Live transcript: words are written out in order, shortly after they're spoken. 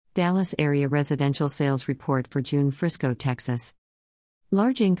Dallas Area Residential Sales Report for June, Frisco, Texas.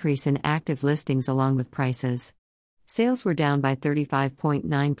 Large increase in active listings along with prices. Sales were down by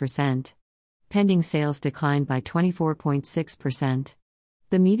 35.9%. Pending sales declined by 24.6%.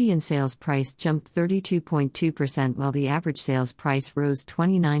 The median sales price jumped 32.2% while the average sales price rose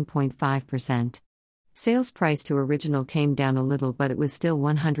 29.5%. Sales price to original came down a little, but it was still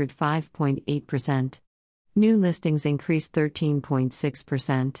 105.8%. New listings increased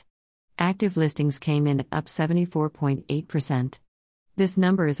 13.6%. Active listings came in up 74.8%. This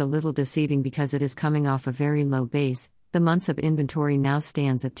number is a little deceiving because it is coming off a very low base. The months of inventory now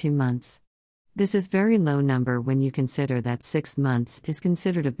stands at 2 months. This is very low number when you consider that 6 months is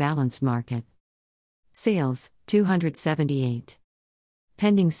considered a balanced market. Sales, 278.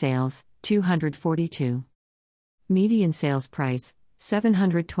 Pending sales, 242. Median sales price,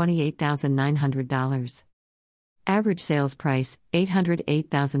 $728,900. Average sales price,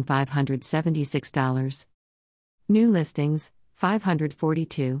 $808,576. New listings,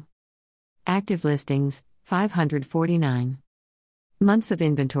 542. Active listings, 549. Months of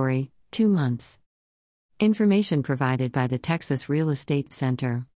inventory, 2 months. Information provided by the Texas Real Estate Center.